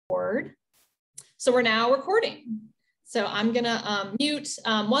record. So we're now recording. So I'm gonna mute.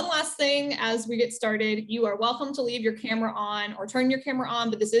 One last thing as we get started, you are welcome to leave your camera on or turn your camera on,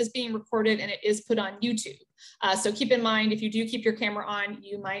 but this is being recorded and it is put on YouTube. So keep in mind, if you do keep your camera on,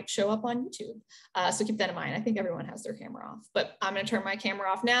 you might show up on YouTube. So keep that in mind. I think everyone has their camera off, but I'm gonna turn my camera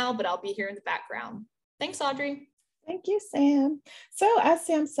off now, but I'll be here in the background. Thanks, Audrey. Thank you, Sam. So as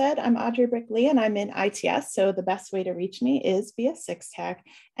Sam said, I'm Audrey Brickley and I'm in ITS. So the best way to reach me is via 6TAC.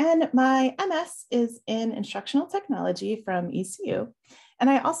 And my MS is in instructional technology from ECU. And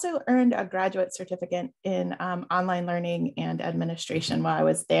I also earned a graduate certificate in online learning and administration while I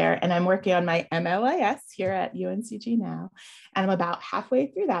was there. And I'm working on my MLIS here at UNCG now. And I'm about halfway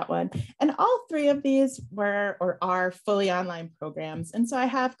through that one. And all three of these were or are fully online programs. And so I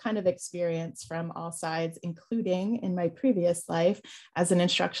have kind of experience from all sides, including in my previous life as an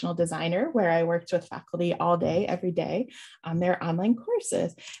instructional designer, where I worked with faculty all day, every day on their online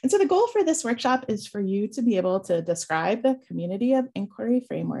courses. And so the goal for this workshop is for you to be able to describe the community of inquiry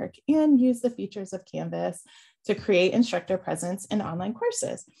framework and use the features of Canvas to create instructor presence in online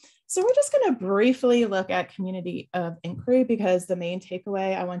courses. So we're just going to briefly look at community of inquiry because the main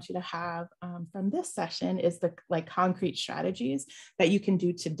takeaway I want you to have from this session is the concrete strategies that you can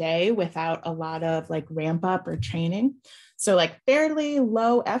do today without a lot of ramp up or training. So fairly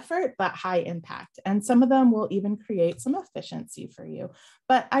low effort, but high impact. And some of them will even create some efficiency for you.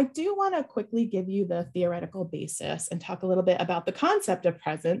 But I do want to quickly give you the theoretical basis and talk a little bit about the concept of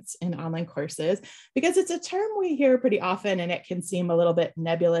presence in online courses, because it's a term we hear pretty often and it can seem a little bit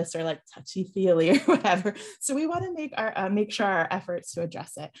nebulous or touchy-feely or whatever. So we want to make sure our efforts to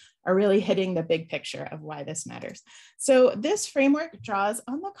address it are really hitting the big picture of why this matters. So this framework draws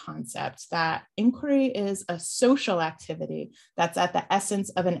on the concept that inquiry is a social activity that's at the essence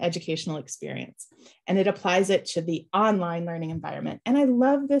of an educational experience, and it applies it to the online learning environment. And I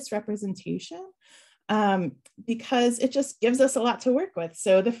love this representation because it just gives us a lot to work with.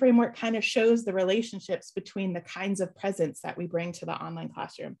 So the framework kind of shows the relationships between the kinds of presence that we bring to the online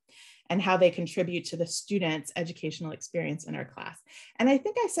classroom and how they contribute to the student's educational experience in our class. And I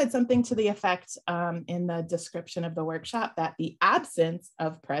think I said something to the effect in the description of the workshop that the absence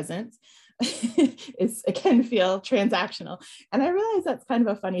of presence can feel transactional. And I realize that's kind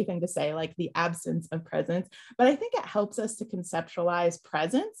of a funny thing to say, the absence of presence, but I think it helps us to conceptualize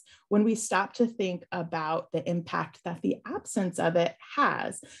presence when we stop to think about the impact that the absence of it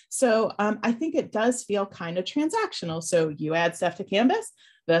has. So I think it does feel kind of transactional. So you add stuff to Canvas,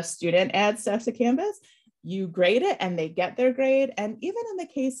 the student adds stuff to Canvas, you grade it and they get their grade. And even in the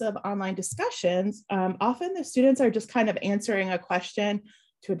case of online discussions, often the students are just kind of answering a question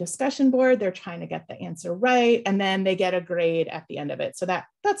to a discussion board. They're trying to get the answer right, and then they get a grade at the end of it. So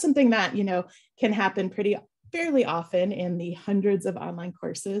that's something that can happen fairly often in the hundreds of online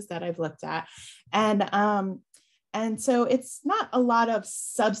courses that I've looked at. And so it's not a lot of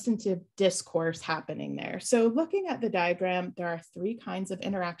substantive discourse happening there. So looking at the diagram, there are three kinds of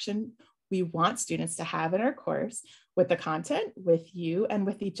interaction we want students to have in our course: with the content, with you, and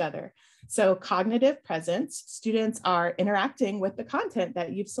with each other. So cognitive presence, students are interacting with the content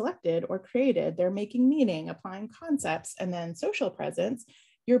that you've selected or created. They're making meaning, applying concepts. And then social presence,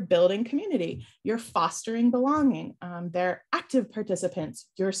 you're building community, you're fostering belonging. They're active participants,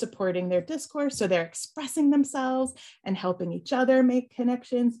 you're supporting their discourse, so they're expressing themselves and helping each other make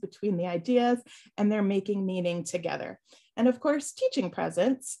connections between the ideas, and they're making meaning together. And of course, teaching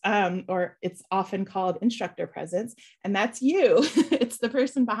presence, or it's often called instructor presence, and that's you. It's the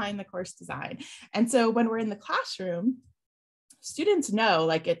person behind the course design. And so when we're in the classroom, students know,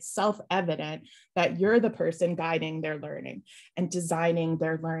 it's self-evident that you're the person guiding their learning and designing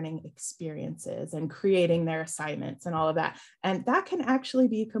their learning experiences and creating their assignments and all of that. And that can actually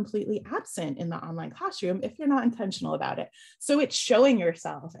be completely absent in the online classroom if you're not intentional about it. So it's showing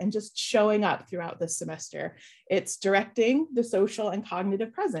yourself and just showing up throughout the semester. It's directing the social and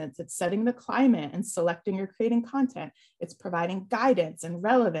cognitive presence. It's setting the climate and selecting or creating content. It's providing guidance and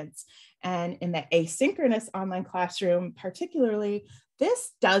relevance. And in the asynchronous online classroom, particularly,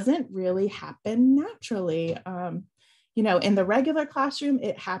 this doesn't really happen naturally. In the regular classroom,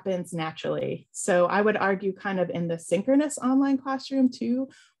 it happens naturally. So I would argue kind of in the synchronous online classroom too,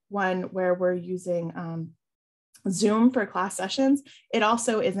 one where we're using Zoom for class sessions, it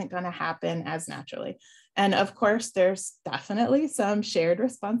also isn't going to happen as naturally. And of course, there's definitely some shared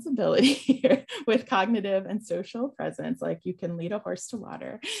responsibility here with cognitive and social presence, like you can lead a horse to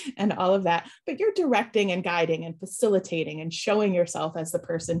water and all of that, but you're directing and guiding and facilitating and showing yourself as the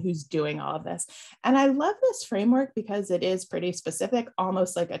person who's doing all of this. And I love this framework because it is pretty specific,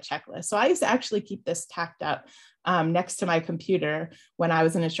 almost like a checklist. So I used to actually keep this tacked up next to my computer when I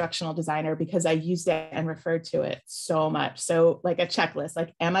was an instructional designer, because I used it and referred to it so much. So like a checklist,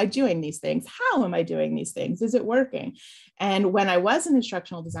 like, am I doing these things? How am I doing these things? Is it working? And when I was an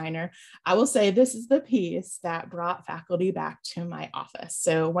instructional designer, I will say this is the piece that brought faculty back to my office.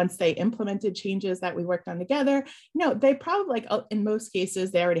 So once they implemented changes that we worked on together, they probably, like in most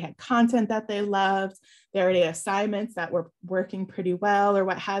cases, they already had content that they loved. They already had assignments that were working pretty well or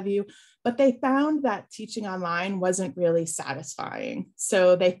what have you, but they found that teaching online wasn't really satisfying.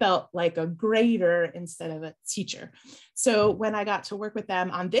 So they felt like a grader instead of a teacher. So when I got to work with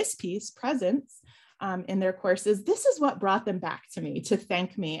them on this piece, presence, in their courses, this is what brought them back to me to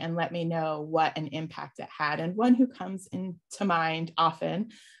thank me and let me know what an impact it had. And one who comes into mind often,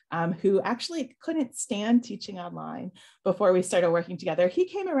 who actually couldn't stand teaching online before we started working together, he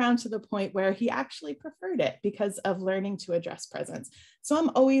came around to the point where he actually preferred it because of learning to address presence. So I'm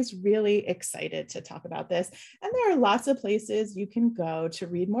always really excited to talk about this. And there are lots of places you can go to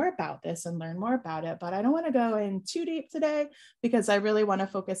read more about this and learn more about it, but I don't want to go in too deep today because I really want to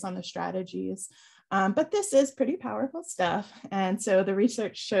focus on the strategies. But this is pretty powerful stuff. And so the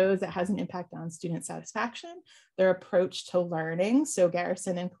research shows it has an impact on student satisfaction, their approach to learning. So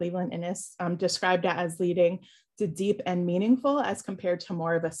Garrison and Cleveland Innes described it as leading to deep and meaningful as compared to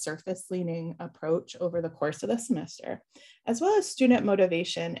more of a surface leaning approach over the course of the semester, as well as student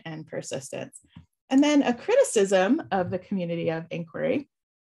motivation and persistence. And then a criticism of the community of inquiry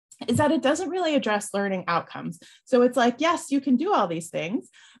is that it doesn't really address learning outcomes. So it's like, yes, you can do all these things,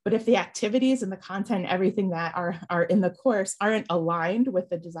 but if the activities and the content, everything that are in the course aren't aligned with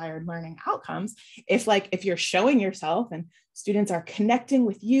the desired learning outcomes, if you're showing yourself and students are connecting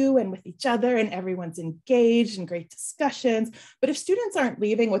with you and with each other and everyone's engaged in great discussions, but if students aren't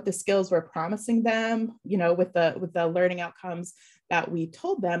leaving with the skills we're promising them, with the learning outcomes that we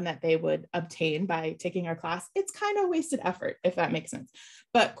told them that they would obtain by taking our class, it's kind of wasted effort, if that makes sense.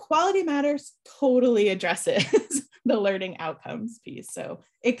 But Quality Matters totally addresses the learning outcomes piece so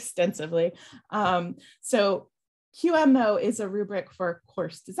extensively. So QM, though, is a rubric for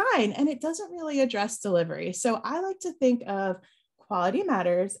course design, and it doesn't really address delivery. So I like to think of Quality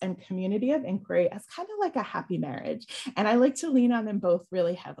Matters and Community of Inquiry as kind of like a happy marriage. And I like to lean on them both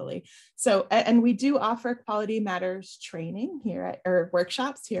really heavily. So, and we do offer Quality Matters training or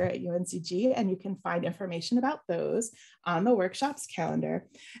workshops here at UNCG, and you can find information about those on the workshops calendar.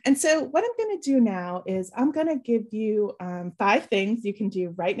 And so what I'm going to do now is I'm going to give you 5 things you can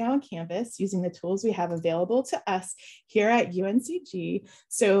do right now on Canvas using the tools we have available to us here at UNCG.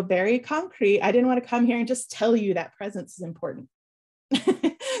 So very concrete. I didn't want to come here and just tell you that presence is important.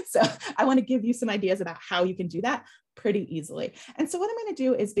 So I want to give you some ideas about how you can do that pretty easily. And so what I'm going to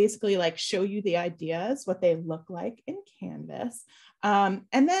do is basically like show you the ideas, what they look like in Canvas. And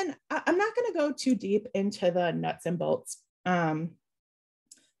then I'm not going to go too deep into the nuts and bolts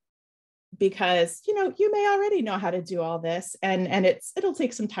because, you may already know how to do all this and it'll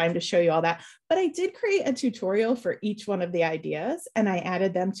take some time to show you all that. But I did create a tutorial for each one of the ideas and I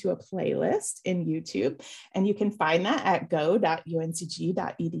added them to a playlist in YouTube. And you can find that at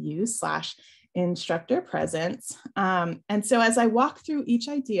go.uncg.edu/instructor presence. And so as I walk through each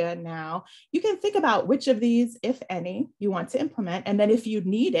idea now, you can think about which of these, if any, you want to implement. And then if you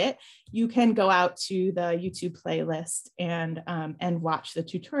need it, you can go out to the YouTube playlist and watch the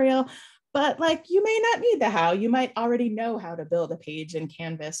tutorial. But like, you may not need the how. You might already know how to build a page in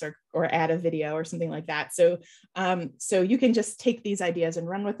Canvas or add a video or something like that. So, so you can just take these ideas and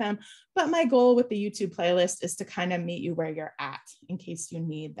run with them. But my goal with the YouTube playlist is to kind of meet you where you're at in case you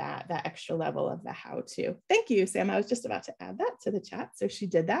need that extra level of the how to. Thank you, Sam. I was just about to add that to the chat. So she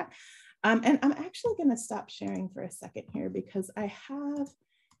did that. And I'm actually going to stop sharing for a second here because I have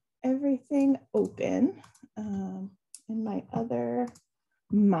everything open in my other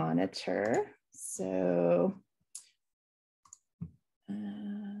monitor. So do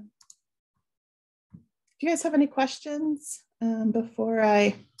you guys have any questions before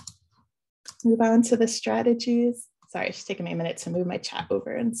I move on to the strategies? Sorry, it's just taking me a minute to move my chat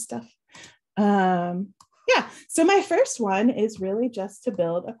over and stuff. Yeah, so my first one is really just to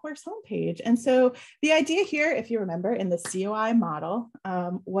build a course homepage. And so the idea here, if you remember in the COI model,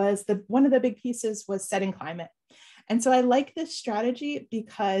 was one of the big pieces was setting climate. And so I like this strategy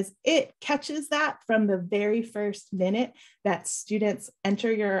because it catches that from the very first minute that students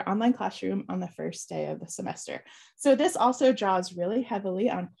enter your online classroom on the first day of the semester. So this also draws really heavily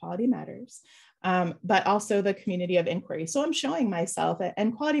on Quality Matters. but also the community of inquiry. So I'm showing myself,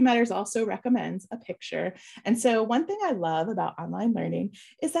 and Quality Matters also recommends a picture. And so one thing I love about online learning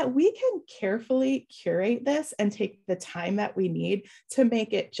is that we can carefully curate this and take the time that we need to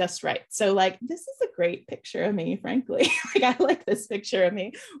make it just right. So like, this is a great picture of me, frankly. Like, I like this picture of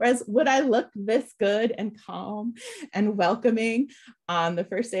me. Whereas would I look this good and calm and welcoming on the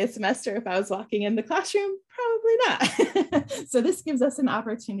first day of semester if I was walking in the classroom? Probably not. So this gives us an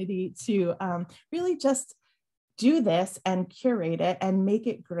opportunity to really just do this and curate it and make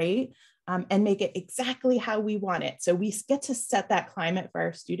it great, and make it exactly how we want it. So we get to set that climate for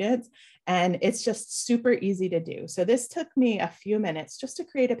our students, and it's just super easy to do. So this took me a few minutes just to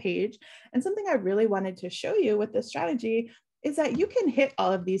create a page. And something I really wanted to show you with this strategy is that you can hit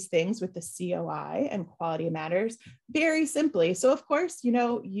all of these things with the COI and Quality Matters very simply. So of course,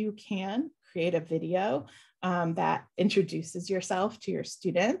 you can create a video that introduces yourself to your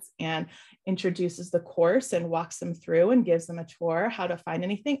students and introduces the course and walks them through and gives them a tour how to find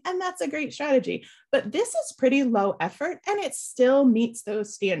anything. And that's a great strategy. But this is pretty low effort and it still meets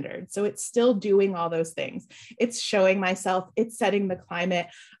those standards. So it's still doing all those things. It's showing myself, it's setting the climate.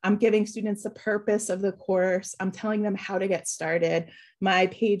 I'm giving students the purpose of the course. I'm telling them how to get started. My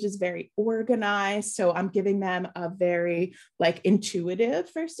page is very organized. So I'm giving them a very intuitive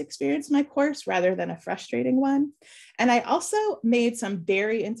first experience in my course rather than a frustrating one. And I also made some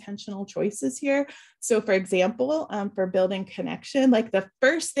very intentional choices here. So for example, for building connection, the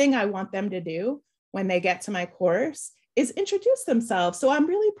first thing I want them to do when they get to my course is introduce themselves. So I'm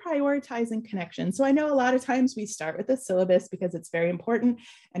really prioritizing connection. So I know a lot of times we start with the syllabus because it's very important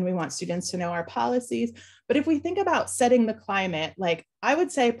and we want students to know our policies. But if we think about setting the climate, I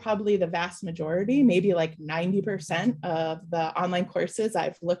would say probably the vast majority, maybe 90% of the online courses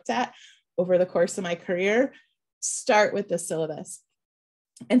I've looked at over the course of my career start with the syllabus.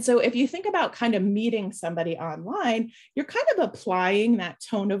 And so if you think about kind of meeting somebody online, you're kind of applying that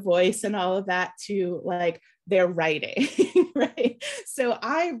tone of voice and all of that to their writing, right? So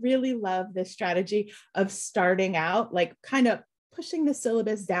I really love this strategy of starting out, kind of pushing the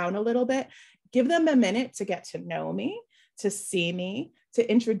syllabus down a little bit, give them a minute to get to know me, to see me, to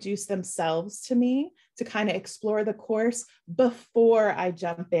introduce themselves to me, to kind of explore the course before I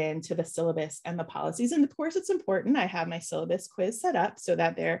jump into the syllabus and the policies. And of course, it's important. I have my syllabus quiz set up so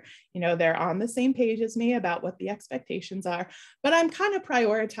that they're on the same page as me about what the expectations are. But I'm kind of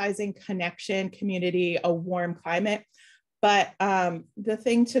prioritizing connection, community, a warm climate. But the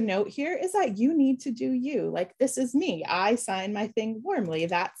thing to note here is that you need to do you. This is me. I sign my thing warmly.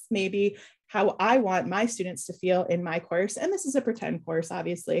 That's maybe how I want my students to feel in my course. And this is a pretend course,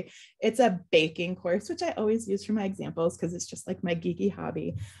 obviously. It's a baking course, which I always use for my examples because it's just my geeky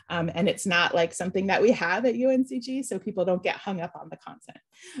hobby. And it's not something that we have at UNCG, so people don't get hung up on the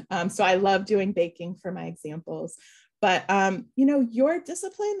content. So I love doing baking for my examples. But, your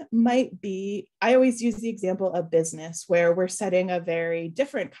discipline might be, I always use the example of business where we're setting a very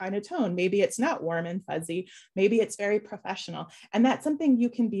different kind of tone. Maybe it's not warm and fuzzy. Maybe it's very professional. And that's something you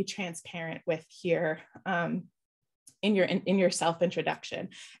can be transparent with here in your self-introduction.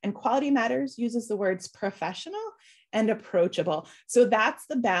 And Quality Matters uses the words professional and approachable. So that's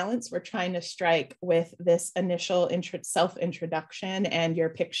the balance we're trying to strike with this initial self-introduction and your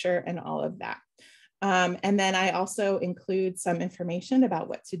picture and all of that. And then I also include some information about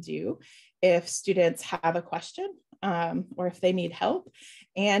what to do if students have a question or if they need help.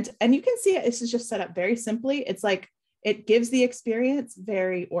 And you can see this is just set up very simply. It's it gives the experience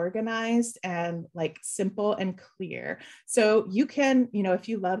very organized and simple and clear. So you can, if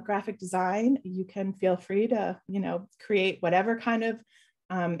you love graphic design, you can feel free to, create whatever kind of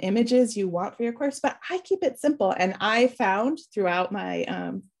images you want for your course, but I keep it simple. And I found throughout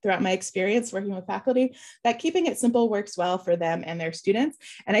my experience working with faculty that keeping it simple works well for them and their students.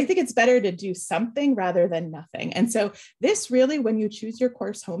 And I think it's better to do something rather than nothing. And so this really, when you choose your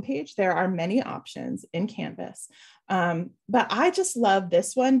course homepage, there are many options in Canvas. But I just love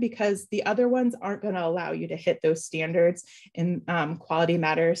this one because the other ones aren't going to allow you to hit those standards in Quality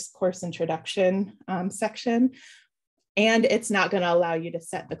Matters course introduction section. And it's not going to allow you to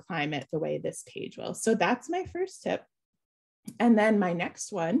set the climate the way this page will. So that's my first tip. And then my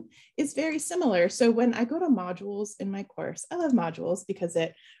next one is very similar. So when I go to modules in my course, I love modules because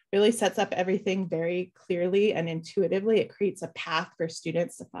it really sets up everything very clearly and intuitively. It creates a path for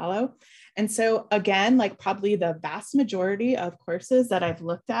students to follow. And so again, probably the vast majority of courses that I've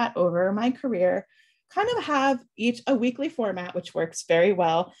looked at over my career kind of have each a weekly format, which works very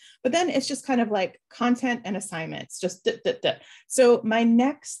well. But then it's just kind of content and assignments, just. So my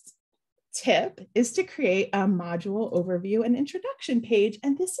next tip is to create a module overview and introduction page.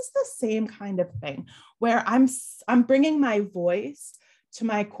 And this is the same kind of thing where I'm bringing my voice to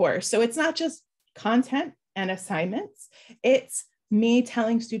my course. So it's not just content and assignments. It's me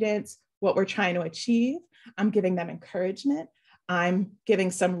telling students what we're trying to achieve. I'm giving them encouragement. I'm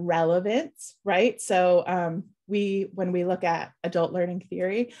giving some relevance, right? So when we look at adult learning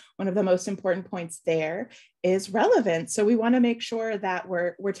theory, one of the most important points there is relevance. So we want to make sure that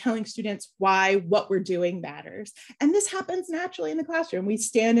we're telling students why what we're doing matters. And this happens naturally in the classroom. We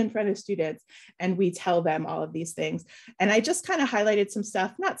stand in front of students and we tell them all of these things. And I just kind of highlighted some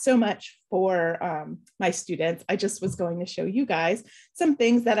stuff, not so much for my students. I just was going to show you guys some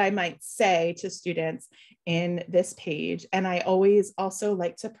things that I might say to students in this page. And I always also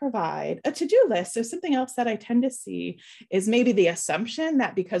like to provide a to-do list. So something else that I tend to see is maybe the assumption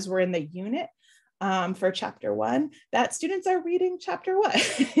that because we're in the unit for chapter 1, that students are reading chapter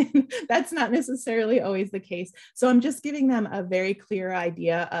 1. That's not necessarily always the case. So I'm just giving them a very clear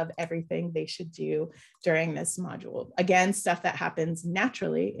idea of everything they should do during this module. Again, stuff that happens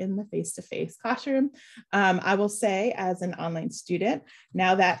naturally in the face-to-face classroom. I will say as an online student,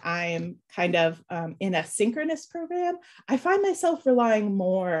 now that I'm kind of in a synchronous program, I find myself relying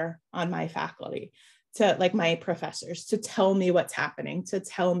more on my faculty, to like my professors, to tell me what's happening, to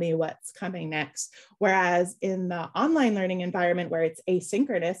tell me what's coming next. Whereas in the online learning environment where it's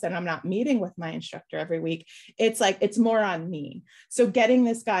asynchronous and I'm not meeting with my instructor every week, it's like, it's more on me. So getting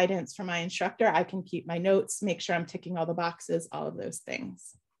this guidance from my instructor, I can keep my notes, make sure I'm ticking all the boxes, all of those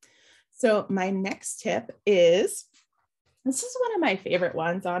things. So my next tip is, this is one of my favorite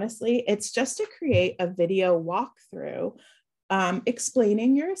ones, honestly. It's just to create a video walkthrough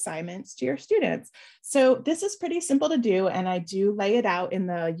explaining your assignments to your students. So this is pretty simple to do, and I do lay it out in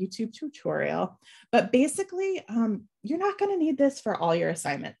the YouTube tutorial, but basically you're not going to need this for all your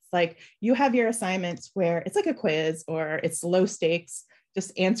assignments. Like you have your assignments where it's like a quiz or it's low stakes,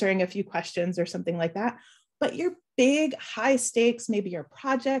 just answering a few questions or something like that. But your big high stakes, maybe your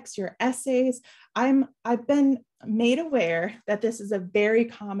projects, your essays, I've been made aware that this is a very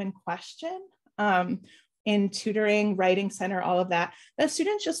common question in tutoring, writing center, all of that, that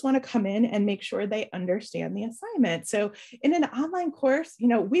students just want to come in and make sure they understand the assignment. So in an online course, you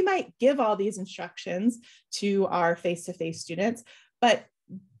know, we might give all these instructions to our face-to-face students, but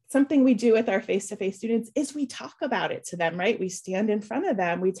something we do with our face-to-face students is we talk about it to them, right? We stand in front of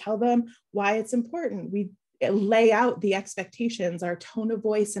them, we tell them why it's important, we lay out the expectations, our tone of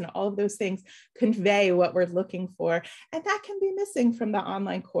voice, and all of those things convey what we're looking for. And that can be missing from the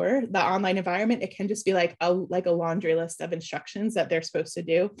online core, the online environment. It can just be like a laundry list of instructions that they're supposed to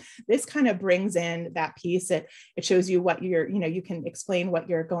do. This kind of brings in that piece. It shows you what you're, you know, you can explain what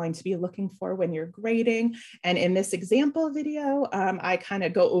you're going to be looking for when you're grading. And in this example video, I kind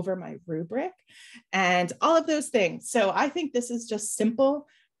of go over my rubric and all of those things. So I think this is just simple,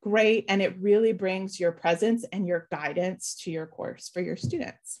 great, and it really brings your presence and your guidance to your course for your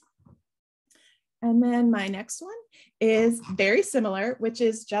students. And then my next one is very similar, which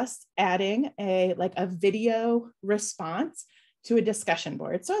is just adding a video response to a discussion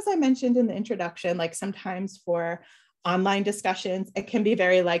board. So as I mentioned in the introduction, like sometimes for online discussions, it can be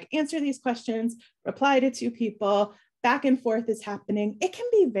very like, answer these questions, reply to 2 people, back and forth is happening. It can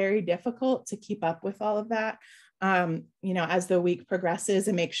be very difficult to keep up with all of that. You know, as the week progresses,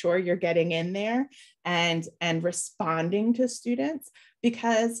 and make sure you're getting in there and responding to students,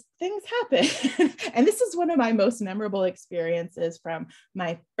 because things happen. And this is one of my most memorable experiences from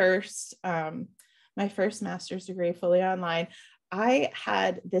my first master's degree fully online. I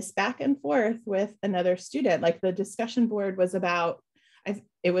had this back and forth with another student. Like the discussion board was about,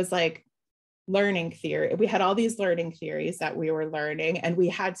 it was like learning theory. We had all these learning theories that we were learning, and we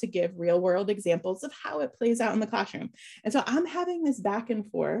had to give real world examples of how it plays out in the classroom. And so I'm having this back and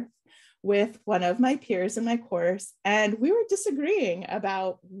forth with one of my peers in my course, and we were disagreeing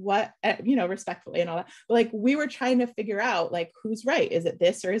about what, you know, respectfully and all that. But like we were trying to figure out like, who's right? Is it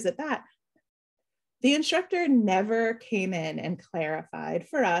this or is it that? The instructor never came in and clarified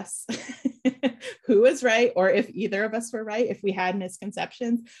for us who was right, or if either of us were right, if we had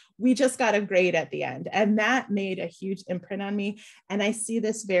misconceptions. We just got a grade at the end. And that made a huge imprint on me. And I see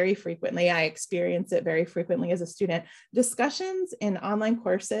this very frequently. I experience it very frequently as a student. Discussions in online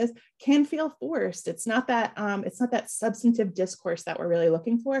courses can feel forced. It's not that substantive discourse that we're really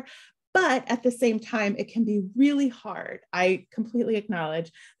looking for. But at the same time, it can be really hard. I completely acknowledge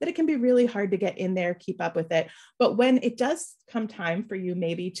that it can be really hard to get in there, keep up with it. But when it does come time for you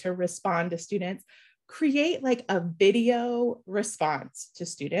maybe to respond to students, create like a video response to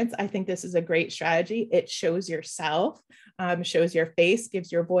students. I think this is a great strategy. It shows yourself, shows your face,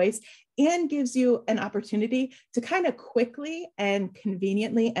 gives your voice, and gives you an opportunity to kind of quickly and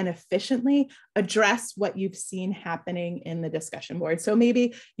conveniently and efficiently address what you've seen happening in the discussion board. So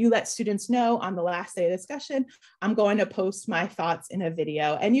maybe you let students know on the last day of discussion, I'm going to post my thoughts in a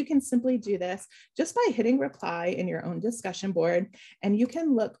video. And you can simply do this just by hitting reply in your own discussion board. And you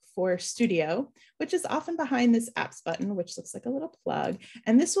can look for Studio, which is often behind this apps button, which looks like a little plug.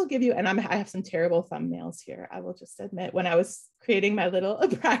 And this will give you, and I have some terrible thumbnails here, I will just admit, when I was creating my little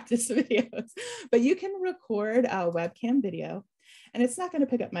practice videos, but you can record a webcam video. And it's not going to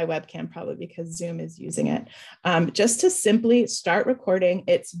pick up my webcam probably because Zoom is using it. Just to simply start recording.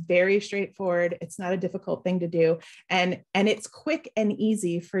 It's very straightforward. It's not a difficult thing to do. And it's quick and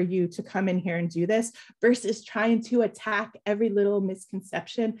easy for you to come in here and do this versus trying to attack every little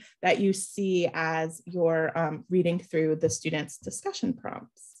misconception that you see as you're reading through the students' discussion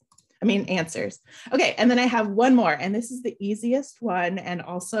answers. Okay, and then I have one more, and this is the easiest one and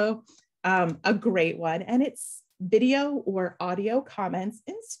also a great one, and it's video or audio comments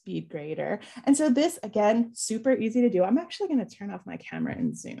in SpeedGrader. And so this, again, super easy to do. I'm actually going to turn off my camera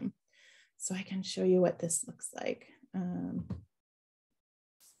in Zoom so I can show you what this looks like.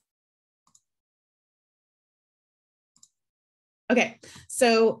 Okay,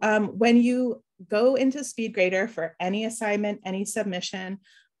 so when you go into SpeedGrader for any assignment, any submission,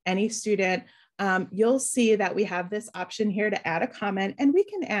 any student, you'll see that we have this option here to add a comment, and we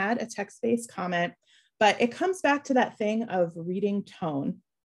can add a text-based comment, but it comes back to that thing of reading tone.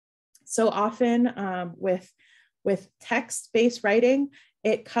 So often with text-based writing,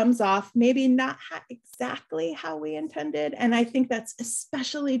 it comes off maybe not exactly how we intended. And I think that's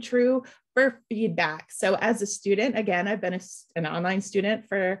especially true for feedback. So as a student, again, I've been an online student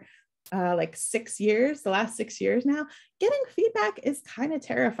for like 6 years, the last 6 years now. Getting feedback is kind of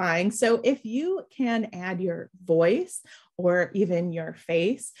terrifying. So if you can add your voice or even your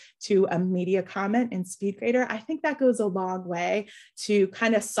face to a media comment in SpeedGrader, I think that goes a long way to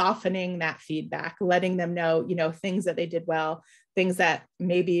kind of softening that feedback, letting them know, things that they did well, things that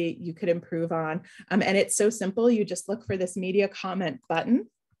maybe you could improve on. And it's so simple. You just look for this media comment button.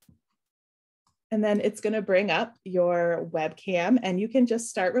 And then it's going to bring up your webcam and you can just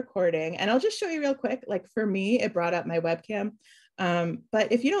start recording. And I'll just show you real quick. Like for me, it brought up my webcam.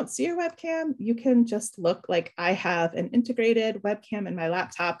 But if you don't see your webcam, you can just look. Like I have an integrated webcam in my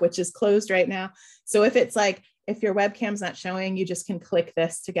laptop, which is closed right now. So if your webcam's not showing, you just can click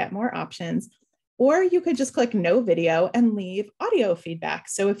this to get more options. Or you could just click no video and leave audio feedback.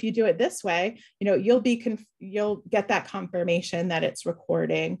 So if you do it this way, you'll get that confirmation that it's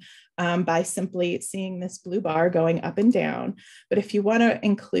recording by simply seeing this blue bar going up and down. But if you want to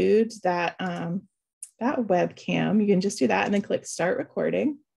include that webcam, you can just do that and then click start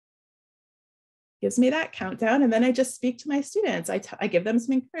recording. Gives me that countdown. And then I just speak to my students. I give them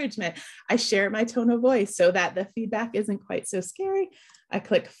some encouragement. I share my tone of voice so that the feedback isn't quite so scary. I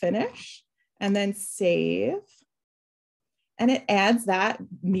click finish. And then save. And it adds that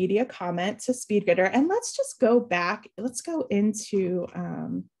media comment to SpeedGrader. And let's just go back. Let's go into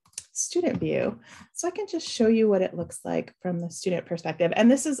student view. So I can just show you what it looks like from the student perspective.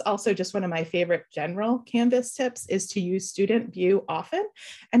 And this is also just one of my favorite general Canvas tips is to use student view often.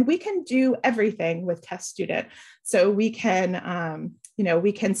 And we can do everything with Test Student. So we can,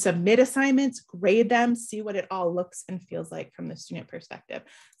 we can submit assignments, grade them, see what it all looks and feels like from the student perspective.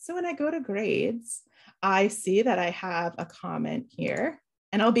 So when I go to grades, I see that I have a comment here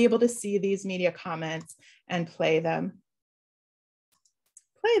and I'll be able to see these media comments and play those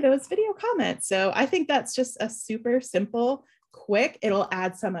video comments. So I think that's just a super simple, quick, it'll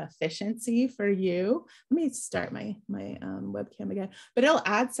add some efficiency for you. Let me start my webcam again, but it'll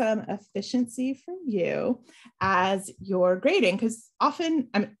add some efficiency for you as you're grading, because often,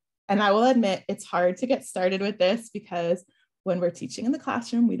 and I will admit, it's hard to get started with this because when we're teaching in the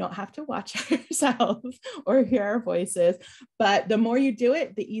classroom, we don't have to watch ourselves or hear our voices. But the more you do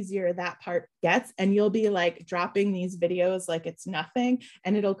it, the easier that part gets. And you'll be like dropping these videos like it's nothing,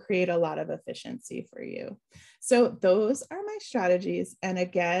 and it'll create a lot of efficiency for you. So those are my strategies. And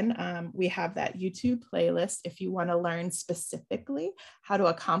again, we have that YouTube playlist if you want to learn specifically how to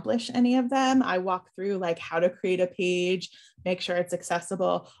accomplish any of them. I walk through like how to create a page, make sure it's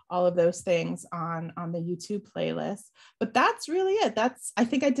accessible, all of those things on the YouTube playlist. But that's really it. I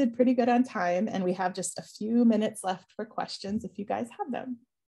think I did pretty good on time, and we have just a few minutes left for questions if you guys have them.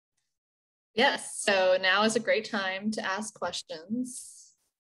 Yes, so now is a great time to ask questions.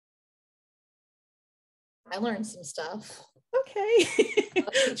 I learned some stuff. Okay.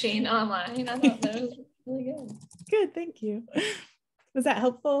 Teaching online, I thought that was really good. Good, thank you. Was that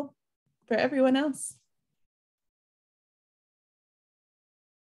helpful for everyone else?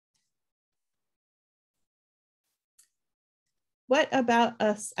 what about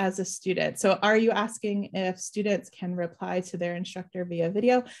us as a student? So are you asking if students can reply to their instructor via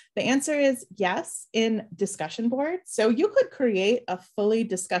video? The answer is yes, in discussion boards. So you could create a fully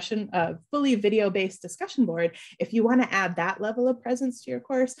video-based discussion board if you want to add that level of presence to your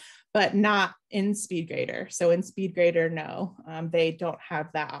course, but not in SpeedGrader. So in SpeedGrader, no, they don't have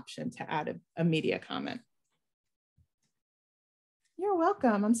that option to add a media comment. You're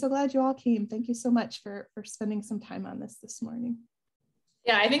welcome. I'm so glad you all came. Thank you so much for spending some time on this morning.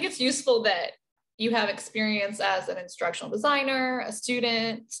 Yeah, I think it's useful that you have experience as an instructional designer, a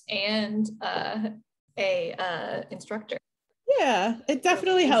student, and a instructor. Yeah, it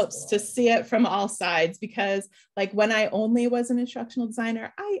definitely helps to see it from all sides, because like when I only was an instructional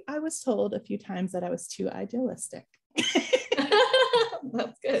designer, I was told a few times that I was too idealistic.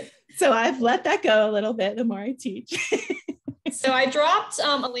 That's good. So I've let that go a little bit the more I teach. So I dropped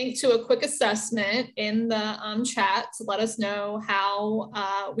a link to a quick assessment in the chat to let us know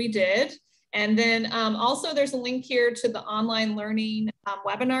how we did. And then also there's a link here to the online learning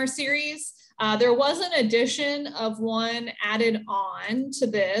webinar series. There was an addition of one added on to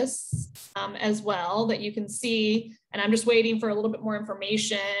this as well that you can see. And I'm just waiting for a little bit more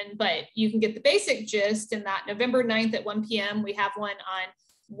information, but you can get the basic gist in that November 9th at 1 p.m. We have one on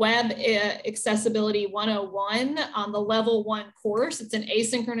Web Accessibility 101 on the level 1 course. It's an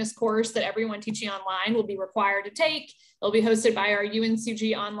asynchronous course that everyone teaching online will be required to take. It'll be hosted by our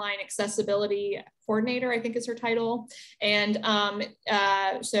UNCG Online Accessibility Coordinator, I think is her title. And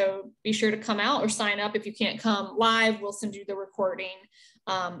so be sure to come out or sign up. If you can't come live, we'll send you the recording.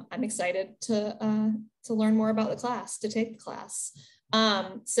 I'm excited to learn more about the class, to take the class.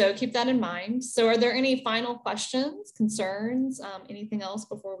 So keep that in mind. So are there any final questions, concerns, anything else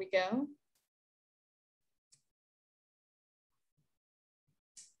before we go?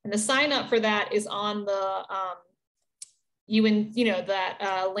 And the sign up for that is on the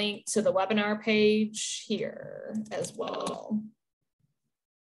that link to the webinar page here as well.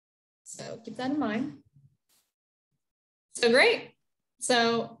 So keep that in mind. So great.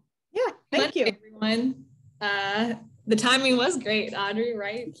 So yeah, thank you, everyone. The timing was great, Audrey,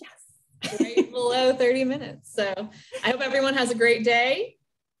 right? Yes. Right below 30 minutes. So I hope everyone has a great day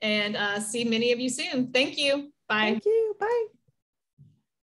and see many of you soon. Thank you. Bye. Thank you. Bye.